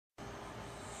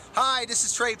Hi, this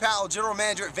is Trey Powell, General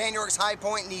Manager at Vann High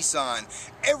Point Nissan.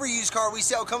 Every used car we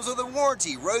sell comes with a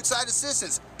warranty, roadside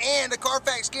assistance, and a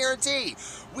Carfax guarantee.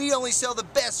 We only sell the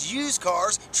best used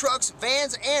cars, trucks,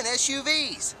 vans, and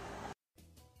SUVs.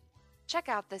 Check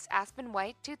out this Aspen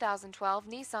White 2012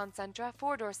 Nissan Sentra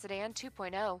 4-door sedan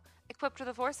 2.0, equipped with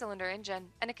a 4-cylinder engine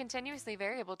and a continuously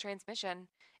variable transmission.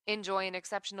 Enjoy an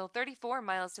exceptional 34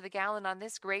 miles to the gallon on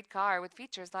this great car with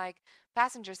features like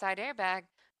passenger side airbag,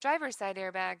 driver's side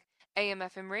airbag,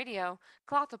 AM/FM radio,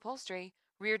 cloth upholstery,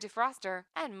 rear defroster,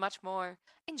 and much more.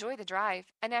 Enjoy the drive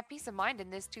and have peace of mind in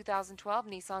this 2012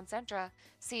 Nissan Sentra.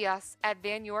 See us at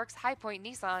Van York's High Point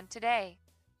Nissan today.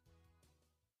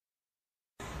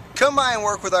 Come by and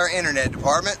work with our internet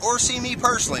department or see me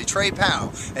personally, Trey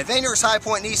Powell. At Van High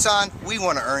Point Nissan, we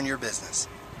want to earn your business.